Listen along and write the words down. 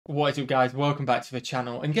What is up, guys? Welcome back to the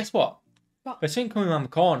channel. And guess what? What? There's something coming around the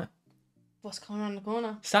corner. What's coming around the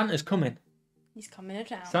corner? Santa's coming. He's coming to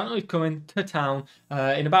town. Santa's coming to town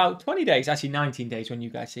in about 20 days. Actually, 19 days when you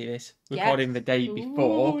guys see this. Recording the day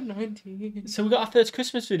before. Ooh, 19. So we got our first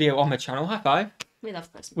Christmas video on the channel. High five. We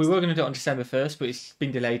love Christmas. We were going to do it on December 1st, but it's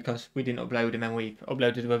been delayed because we didn't upload and then we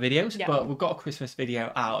uploaded other videos. Yeah. But we've got a Christmas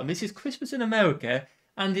video out. And this is Christmas in America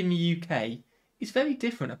and in the UK. It's very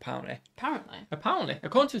different, apparently. Apparently.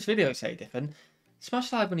 According to this video, it's very different. Smash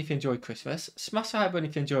the like button if you enjoy Christmas. Smash the like button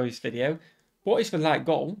if you enjoy this video. What is the like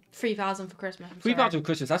goal? 3,000 for Christmas. 3,000 for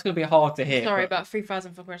Christmas. That's going to be hard to hit. Sorry, but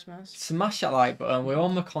 3,000 for Christmas. Smash that like button. We're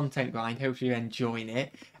on the content grind. Hopefully you're enjoying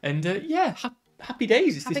it. And yeah, happy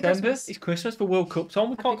days. It's December. Christmas. It's Christmas. The World Cup's on.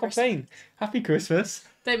 We can't complain. Happy Christmas.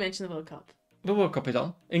 Don't mention the World Cup. The World Cup is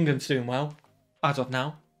on. England's doing well. As of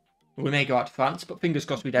now. We may go out to France, but fingers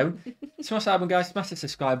crossed we don't. Smash that button, guys. Smash the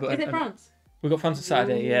subscribe button. Is it France? We've got France on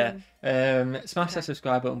Saturday, yeah. Smash that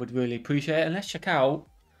subscribe button. Would really appreciate it. And let's check out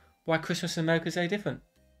why Christmas in America is very different.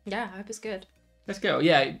 Yeah, I hope it's good. Let's go.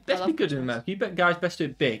 Yeah, best be good in America. You guys best do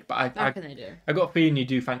it big. But I reckon they do. I got a feeling you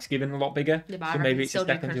do Thanksgiving a lot bigger. Yeah, but so maybe it's a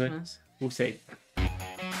step into it. We'll see.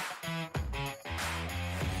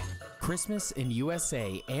 Christmas in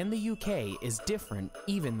USA and the UK is different,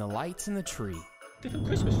 even the lights in the tree. Different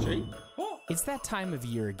Christmas tree? What? It's that time of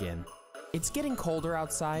year again. It's getting colder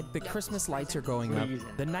outside, but Christmas lights are going up,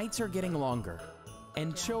 the nights are getting longer,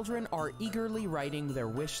 and children are eagerly writing their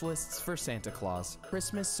wish lists for Santa Claus,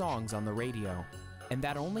 Christmas songs on the radio. And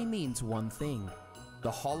that only means one thing: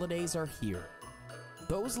 the holidays are here.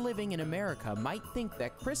 Those living in America might think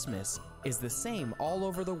that Christmas is the same all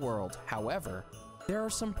over the world. However, there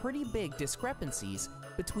are some pretty big discrepancies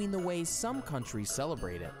between the ways some countries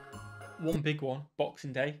celebrate it. One big one,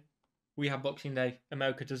 Boxing Day. We have Boxing Day.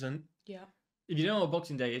 America doesn't. Yeah. If you don't know what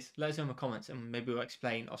Boxing Day is, let us know in the comments and maybe we'll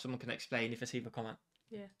explain, or someone can explain if I see the comment.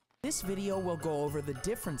 Yeah. This video will go over the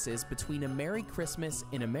differences between a Merry Christmas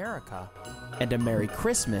in America and a Merry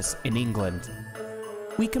Christmas in England.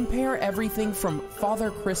 We compare everything from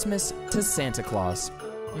Father Christmas to Santa Claus,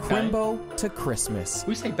 Quimbo to Christmas,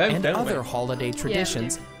 we say both, and don't other we? holiday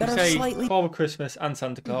traditions that we are say slightly... Father Christmas and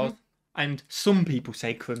Santa Claus. And some people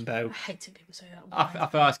say Quimbo. I hate when people say that. I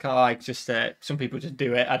feel like it's kind of like just some people just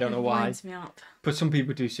do it. I don't know why. Winds me up. But some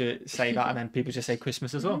people do say that, and then people just say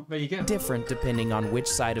Christmas as well. There you go. Different depending on which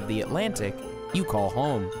side of the Atlantic you call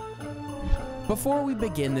home. Before we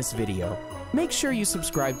begin this video, make sure you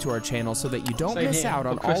subscribe to our channel so that you don't miss out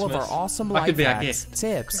on all of our awesome life hacks,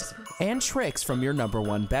 tips, and tricks from your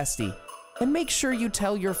 #1 bestie. And make sure you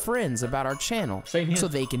tell your friends about our channel so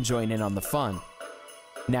they can join in on the fun.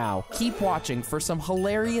 Now, keep watching for some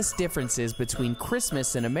hilarious differences between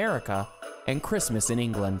Christmas in America and Christmas in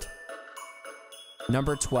England.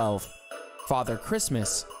 Number 12, Father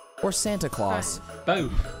Christmas or Santa Claus.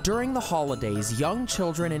 Both. During the holidays, young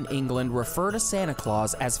children in England refer to Santa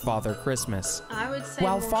Claus as Father Christmas. I would say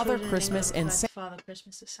while Father Christmas and Father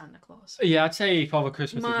Christmas is Santa Claus. Yeah, I'd say Father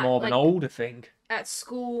Christmas is more of an older thing. At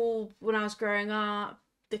school, when I was growing up,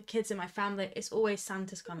 the kids in my family, it's always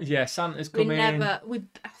Santa's coming. Yeah, Santa's coming. I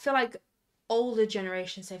feel like older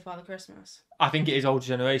generations say Father Christmas. I think it is older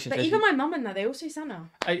generations. But even my mum and that, they all say Santa.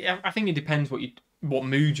 I think it depends what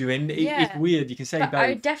mood you're in. It's weird. You can say both. I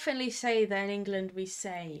would definitely say that in England we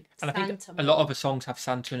say Santa. And I think a lot of the songs have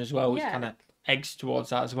Santa in as well, which kind of eggs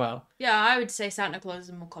towards that as well. Yeah, I would say Santa Claus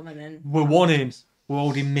is more common than... We're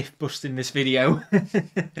already myth busting this video.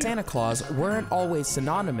 Santa Claus weren't always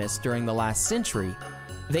synonymous during the last century.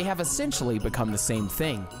 They have essentially become the same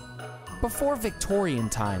thing. Before Victorian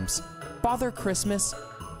times, Father Christmas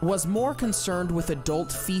was more concerned with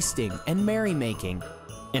adult feasting and merrymaking,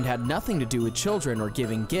 and had nothing to do with children or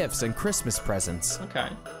giving gifts and Christmas presents. Okay.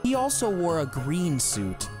 He also wore a green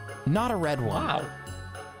suit, not a red one. Wow.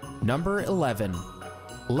 Number 11,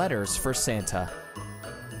 letters for Santa.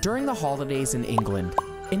 During the holidays in England,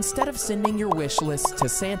 instead of sending your wish list to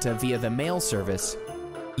Santa via the mail service,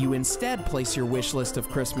 you instead place your wish list of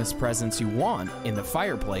Christmas presents you want in the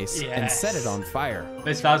fireplace and set it on fire.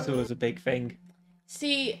 This was a big thing.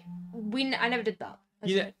 See, I never did that.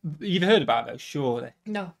 You've heard about those, surely?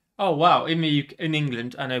 No. Oh, wow. In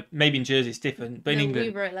England, I know maybe in Jersey it's different, but in England...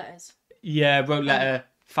 we wrote letters. Yeah, wrote letter,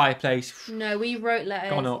 fireplace. No, we wrote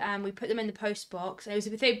letters and we put them in the post box. It's a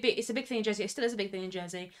big thing in Jersey. It still is a big thing in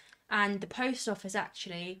Jersey. And the post office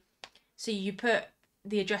actually... So you put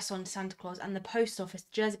the address on Santa Claus, and the post office,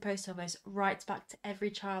 Jersey Post Office, writes back to every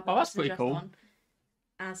child that that's pretty cool. on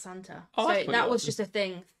as Santa. Oh, so that was just a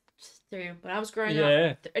thing through when I was growing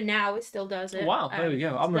up. Now it still does it. Wow, there we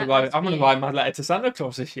go. I'm gonna write my letter to Santa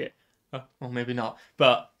Claus this year. Well, maybe not.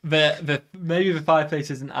 But maybe the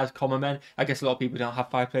fireplace isn't as common then. I guess a lot of people don't have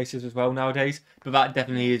fireplaces as well nowadays. But that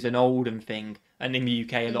definitely is an olden thing. And in the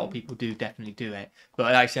UK, a lot of people do definitely do it. But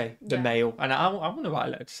like I say, the male. And I want to write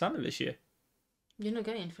a letter to Santa this year. You're not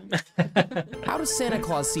going for How does Santa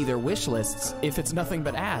Claus see their wish lists if it's nothing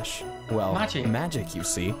but ash? Well, magic, you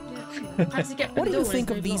see. Yeah. What do you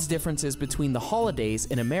think of these differences between the holidays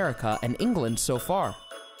in America and England so far?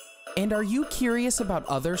 And are you curious about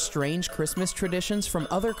other strange Christmas traditions from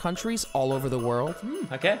other countries all over the world?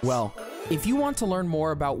 I guess. Well, if you want to learn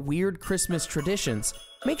more about weird Christmas traditions,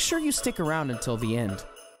 make sure you stick around until the end.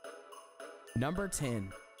 Number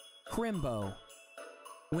 10. Crimbo.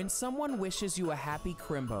 When someone wishes you a happy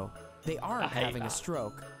Crimbo, they aren't having a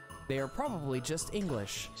stroke. They are probably just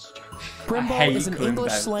English. Crimbo is an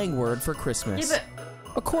English slang word for Christmas. Yeah,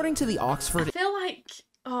 but according to the Oxford... I feel like...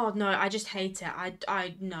 Oh, no, I just hate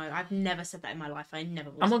it. No, I've never said that in my life. I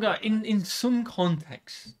never will. I'm not gonna... In some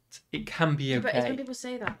contexts, it can be okay. But it's when people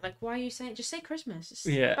say that. Like, why are you saying... Just say Christmas. It's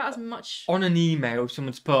about as much... On an email,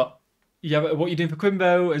 someone's put... Yeah, but what you're doing for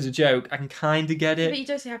Crimbo as a joke, I can kind of get it. But you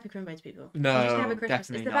don't say Happy Crimbo to people. No, you just have a Christmas.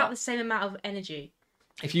 definitely It's about the same amount of energy.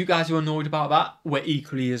 If you guys are annoyed about that, we're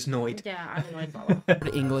equally as annoyed. Yeah, I'm annoyed about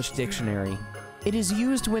that. English dictionary. It is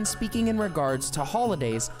used when speaking in regards to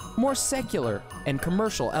holidays, more secular and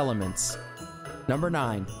commercial elements. Number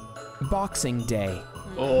 9. Boxing Day.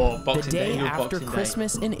 Oh, Boxing Day. The day after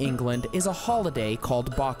Christmas in England is a holiday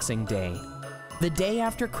called Boxing Day. The day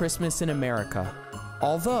after Christmas in America,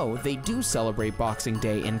 although they do celebrate Boxing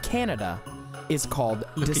Day in Canada, is called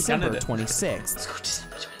December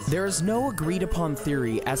 26th. There is no agreed upon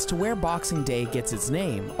theory as to where Boxing Day gets its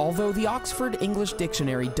name, although the Oxford English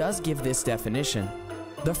Dictionary does give this definition.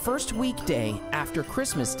 The first weekday after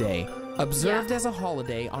Christmas Day, observed as a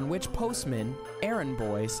holiday on which postmen, errand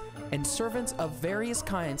boys, and servants of various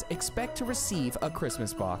kinds expect to receive a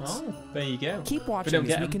Christmas box. Oh, there you go. Keep watching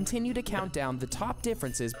as we continue to count down the top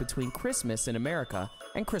differences between Christmas in America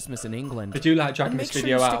and Christmas in England. They do like dragging this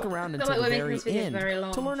video out. Stick around until the very end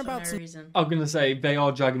to learn about some... I'm going to say they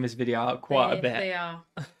are dragging this video out quite a bit. They are.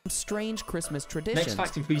 Strange Christmas traditions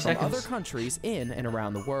from other countries in and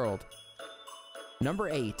around the world. Number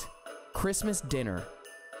 8. Christmas dinner.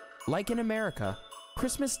 Like in America,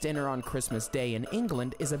 Christmas dinner on Christmas Day in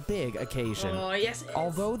England is a big occasion. Oh, yes, it is.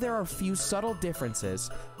 Although there are few subtle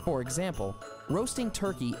differences, for example, roasting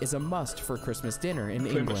turkey is a must for Christmas dinner in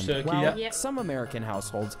England, while some American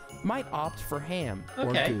households might opt for ham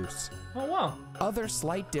or goose. Oh, wow. Other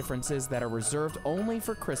slight differences that are reserved only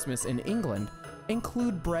for Christmas in England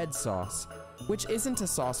include bread sauce, which isn't a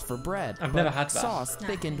sauce for bread, I've never had that. Sauce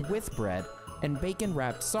thickened with bread, and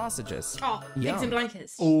bacon-wrapped sausages. Oh, pigs and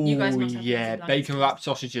blankets. Oh, you guys must have yeah, bacon-wrapped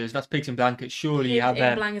sausages. That's pigs and blankets. Surely you have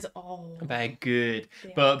them. Blankets, oh. They're good.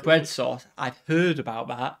 But bread sauce, I've heard about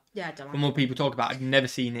that. Yeah, I don't like From what people talk about, I've never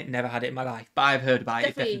seen it, never had it in my life. But I've heard about it.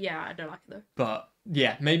 Definitely, yeah, I don't like it though. But,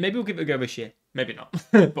 yeah, maybe we'll give it a go this year. Maybe not.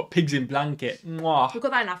 But pigs in blanket, mwah. We've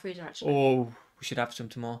got that in our freezer, actually. Oh, we should have some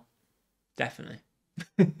tomorrow. Definitely.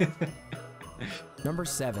 Number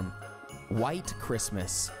 7. White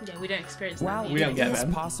Christmas. Yeah, we don't experience that. While it is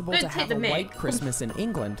possible to have a white Christmas in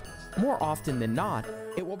England, more often than not,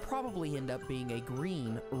 it will probably end up being a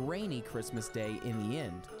green, rainy Christmas day in the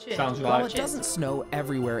end. Sounds right. While it doesn't snow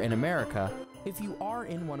everywhere in America, if you are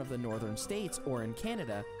in one of the northern states or in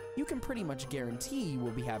Canada, you can pretty much guarantee you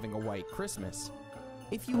will be having a white Christmas.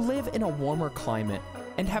 If you live in a warmer climate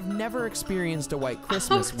and have never experienced a white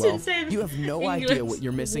Christmas, well, you have no idea what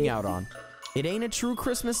you're missing out on. It ain't a true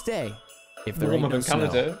Christmas day. If there ain't no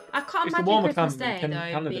snow. I can't imagine Christmas Day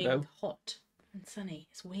though being hot and sunny.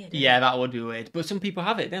 It's weird. Yeah, that would be weird. But some people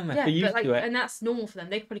have it, don't they? Yeah, They're used to it. And that's normal for them.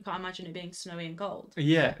 They probably can't imagine it being snowy and cold.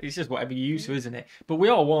 Yeah, it's just whatever you're used to, isn't it? But we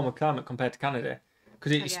are a warmer climate compared to Canada.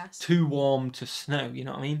 Because it's too warm to snow, you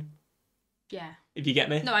know what I mean? Yeah. If you get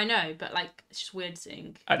me? No, I know, but like it's just weird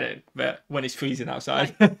seeing. I know, but when it's freezing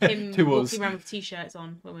outside, like him walking around with t-shirts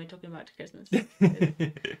on when we're talking about Christmas.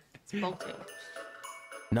 It's Baltic.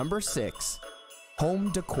 Number 6. Home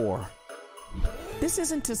decor. This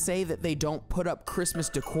isn't to say that they don't put up Christmas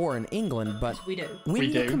decor in England, but we do. When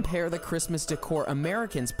you compare the Christmas decor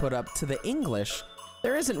Americans put up to the English,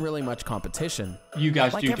 there isn't really much competition. You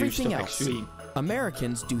guys like do everything stuff else, extreme.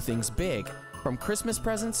 Americans do things big, from Christmas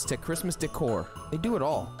presents to Christmas decor. They do it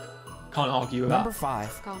all. Can't argue with that. Number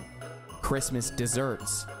 5. Christmas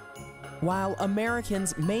desserts. While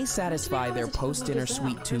Americans may satisfy their post-dinner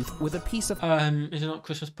sweet tooth with a piece of... Is it not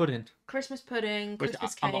Christmas pudding? Christmas pudding,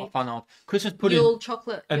 Christmas cake. I'm not a fan of. Christmas pudding. Yule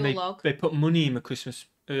chocolate, and Yule log. They put money in the Christmas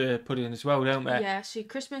pudding as well, don't they? Yeah, so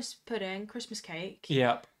Christmas pudding, Christmas cake.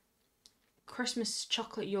 Yep. Christmas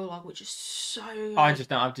chocolate Yule log, which is so good. I just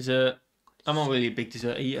don't have dessert. I'm not really a big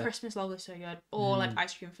dessert eater. Christmas log is so good. Or like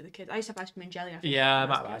ice cream for the kids. I used to have ice cream and jelly. Yeah, I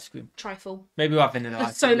might have ice cream. Trifle. Maybe we'll have vanilla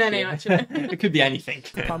ice cream. So many, actually. It could be anything.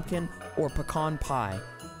 Pumpkin or pecan pie.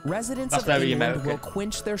 Residents of England will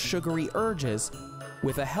quench their sugary urges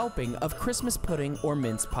with a helping of Christmas pudding or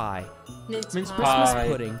mince pie. Mince pie. Christmas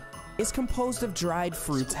pudding is composed of dried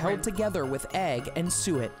fruits held together with egg and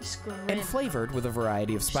suet and flavored with a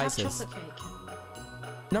variety of spices.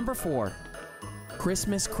 Number 4.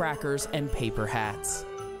 Christmas crackers and paper hats.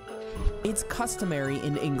 It's customary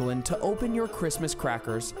in England to open your Christmas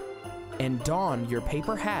crackers and don your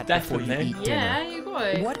paper hat before you eat dinner. Yeah, you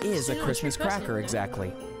got. What is a Christmas cracker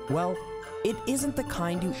exactly? Well, it isn't the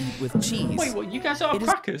kind you eat with cheese. Wait, what? You guys don't have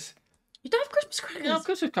crackers? You don't have Christmas crackers? You don't have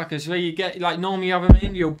Christmas crackers where you get, like, normally you have them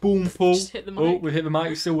in, you'll boom, pull. Just hit the mic. Oh, we hit the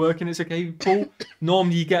mic, it's still working, it's okay, pull.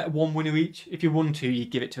 Normally you get one winner each. If you won 2, you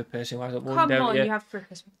give it to a person who hasn't won, Come on, you have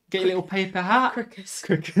crickers. Get a little paper hat.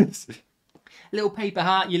 Crickers. Little paper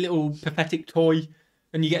hat, your little pathetic toy.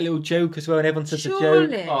 And you get a little joke as well, and everyone says a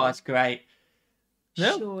joke. Oh, that's great.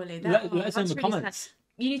 No? Surely. Let us know in the comments.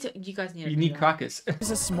 You guys need. You need crackers.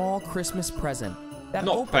 It's a small Christmas present that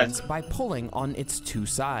opens by pulling on its 2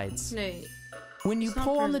 sides. No. When you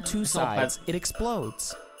pull on the 2 sides, it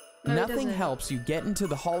explodes. No, Nothing helps you get into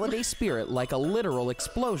the holiday spirit like a literal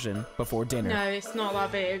explosion before dinner. No, it's not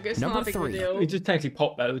that big. It's Number not that big 3. of a deal. It just technically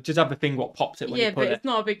pop though. Just have the thing what pops it when you put it. Yeah, but it's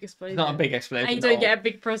not a big explosion. It's not a big explosion. And you don't get a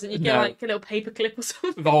big present. You get like a little paper clip or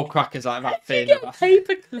something. The whole cracker's like that thing. You get a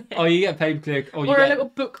paper clip. Oh, you get a paper clip. Or a little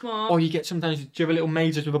bookmark. Or you get sometimes you have a little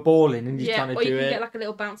mazes with a ball in and you're trying to do it. Or you can get like a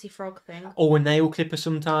little bouncy frog thing. Or a nail clipper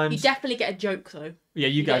sometimes. You definitely get a joke though. Yeah,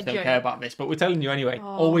 you guys don't care about this, but we're telling you anyway.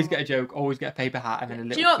 Always get a joke, always get a paper hat and then a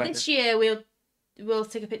little Do you know what? This year we'll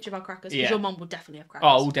take a picture of our crackers because your mum will definitely have crackers.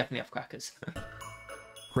 Oh, we'll definitely have crackers.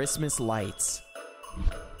 Christmas lights.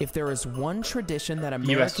 If there is one tradition that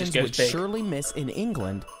Americans would surely miss in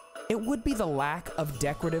England, it would be the lack of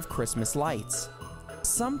decorative Christmas lights.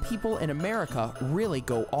 Some people in America really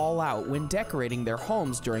go all out when decorating their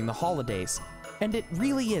homes during the holidays, and it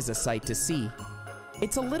really is a sight to see.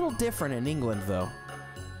 It's a little different in England, though.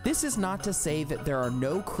 This is not to say that there are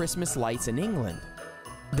no Christmas lights in England.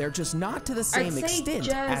 They're just not to the same extent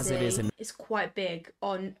as it is in... It's quite big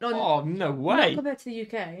on... Oh, no way. Not compared to the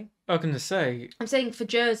UK. I was going to say... I'm saying for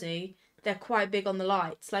Jersey, they're quite big on the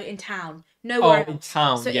lights, like in town. Nowhere else. In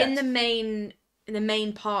town, so in the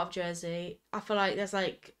main part of Jersey, I feel like there's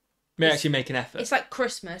like... May actually make an effort. It's like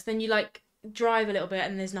Christmas, then you like drive a little bit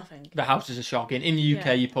and there's nothing. The houses are shocking. In the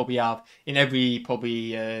UK, you probably have... In every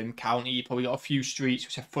county, you probably got a few streets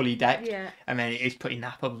which are fully decked. Yeah. And then it is pretty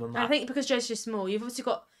naff other than that. I think because Jersey's small, you've obviously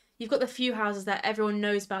got... You've got the few houses that everyone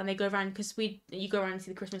knows about and they go around because you go around and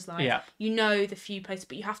see the Christmas lights. Yeah. You know the few places,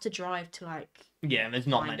 but you have to drive to like... Yeah, there's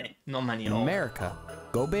not many. Not many at all. America.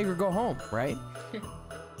 Go big or go home, right?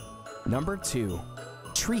 Number 2.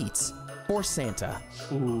 Treats for Santa.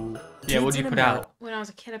 Ooh. Yeah, what do you put out? When I was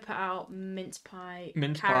a kid, I put out mince pie,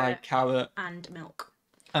 carrot, and milk.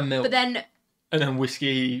 And milk. But then... And then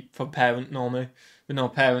whiskey for parent normally. But no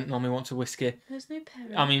parent normally wants a whiskey. There's no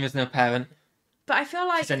parent. I mean, there's no parent. But I feel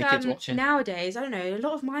like nowadays, I don't know, a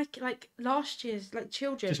lot of my, like, last year's, like,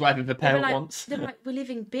 children... Just whatever the parent wants. They're like, we're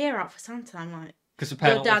leaving beer out for Santa. I'm like... Because the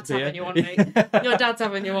parent wants beer. Your dad's having you on, mate. Your dad's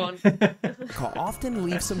having you on. I'll often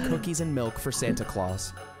leave some cookies and milk for Santa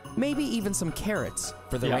Claus. Maybe even some carrots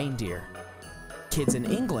for the reindeer. Kids in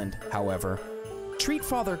England, however, treat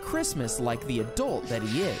Father Christmas like the adult that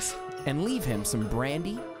he is and leave him some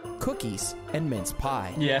brandy, cookies, and mince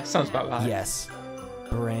pie. Yeah, sounds about right. Yes,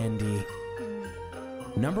 brandy.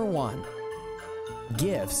 Number 1.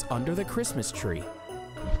 Gifts under the Christmas tree.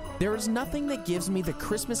 There is nothing that gives me the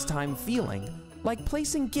Christmas time feeling like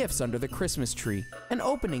placing gifts under the Christmas tree and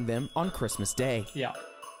opening them on Christmas Day. Yeah.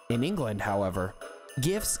 In England, however,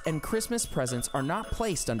 gifts and Christmas presents are not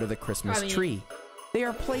placed under the Christmas tree. They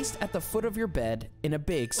are placed at the foot of your bed in a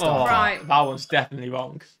big stocking. Oh, right. That one's definitely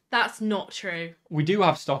wrong. That's not true. We do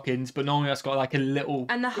have stockings, but normally that's got like a little...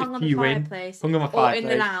 And they're hung on the fireplace. Hung on the fireplace.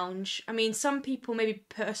 Or in the lounge. I mean, some people maybe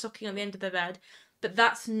put a stocking on the end of the bed, but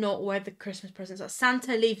that's not where the Christmas presents are.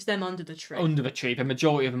 Santa leaves them under the tree. Under the tree. The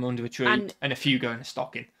majority of them under the tree. And a few go in a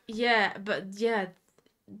stocking. Yeah, but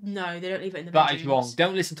no, they don't leave it in the bedroom. That is wrong.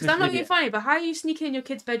 Don't listen to this video. I'm not being funny, but how are you sneaking in your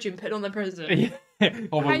kid's bedroom putting on their present?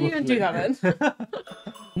 How are you going to do that then?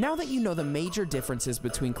 Now that you know the major differences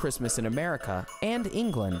between Christmas in America and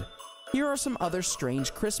England, Here are some other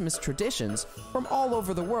strange Christmas traditions from all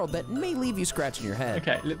over the world that may leave you scratching your head.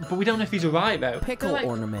 Okay, but we don't know if these are right, though. Pickle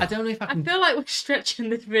ornament. I don't know if I can... I feel like we're stretching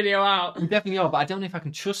this video out. We definitely are, but I don't know if I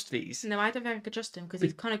can trust these. No, I don't think I can trust him, because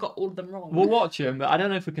he's kind of got all of them wrong. We'll watch them, but I don't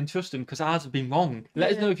know if we can trust them, because ours have been wrong.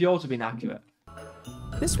 Let us know if yours have been accurate.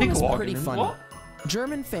 This one is pretty funny. What?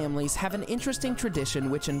 German families have an interesting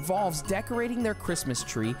tradition which involves decorating their Christmas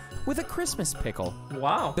tree with a Christmas pickle.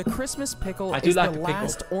 Wow. The Christmas pickle is the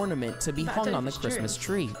last ornament to be hung on the Christmas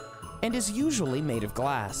tree and is usually made of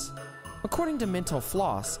glass. According to Mental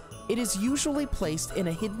Floss, it is usually placed in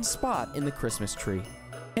a hidden spot in the Christmas tree.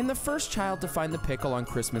 And the first child to find the pickle on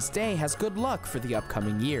Christmas Day has good luck for the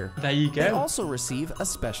upcoming year. There you go. They also receive a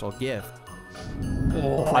special gift.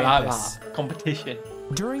 Oh, I like that. Competition.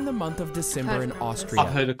 During the month of December in Austria,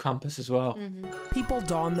 I've heard of Krampus as well. People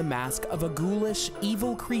don the mask of a ghoulish,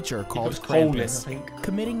 evil creature called Krampus,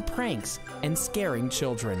 committing pranks and scaring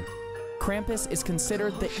children. Krampus is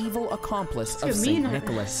considered the evil accomplice of St.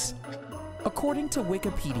 Nicholas. According to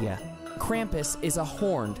Wikipedia, Krampus is a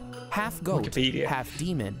horned, half-goat,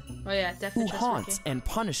 half-demon who haunts and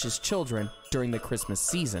punishes children during the Christmas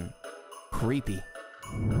season. Creepy.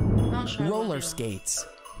 Roller skates.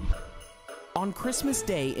 On Christmas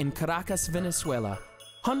Day in Caracas, Venezuela,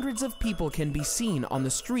 hundreds of people can be seen on the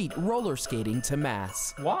street roller skating to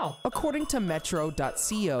Mass. Wow. According to metro.co.uk,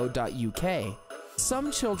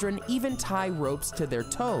 some children even tie ropes to their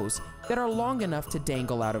toes that are long enough to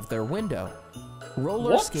dangle out of their window.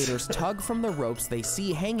 Roller skaters tug from the ropes they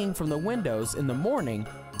see hanging from the windows in the morning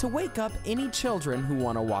to wake up any children who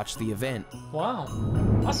want to watch the event. Wow.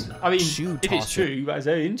 I mean, if it's true, that's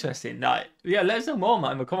very interesting. Like, yeah, let us know more,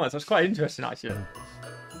 man, in the comments. That's quite interesting, actually.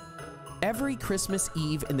 Every Christmas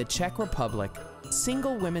Eve in the Czech Republic,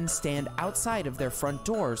 single women stand outside of their front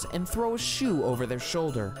doors and throw a shoe over their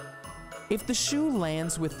shoulder. If the shoe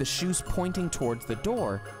lands with the shoes pointing towards the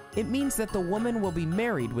door, it means that the woman will be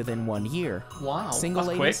married within 1 year. Wow. Single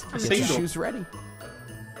ladies, get your shoes ready.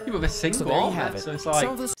 Yeah, but they're single, so there you have it. So it's like,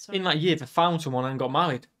 in that year, they found someone and got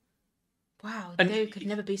married. Wow, and they could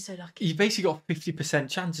never be so lucky. You basically got 50%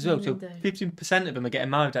 chance as well, so 50% of them are getting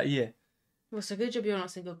married that year. Well, so good job you're not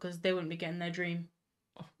single, because they wouldn't be getting their dream.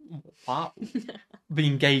 Wow. The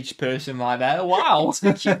engaged person right there. Wow.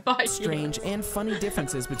 Strange and funny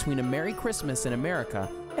differences between a Merry Christmas in America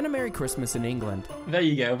and a Merry Christmas in England. There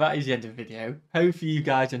you go. That is the end of the video. Hopefully you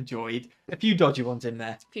guys enjoyed. A few dodgy ones in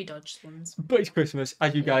there. A few dodgy ones. But it's Christmas.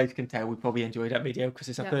 As you guys can tell, we probably enjoyed that video because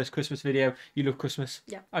it's our first Christmas video. You love Christmas.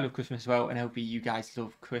 Yeah. I love Christmas as well. And hopefully you guys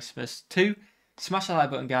love Christmas too. Smash that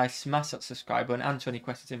like button, guys. Smash that subscribe button. Answer any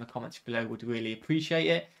questions in the comments below. Would really appreciate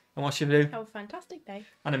it. And what should we do? Have a fantastic day.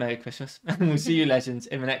 And a Merry Christmas. And we'll see you legends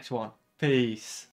in the next one. Peace.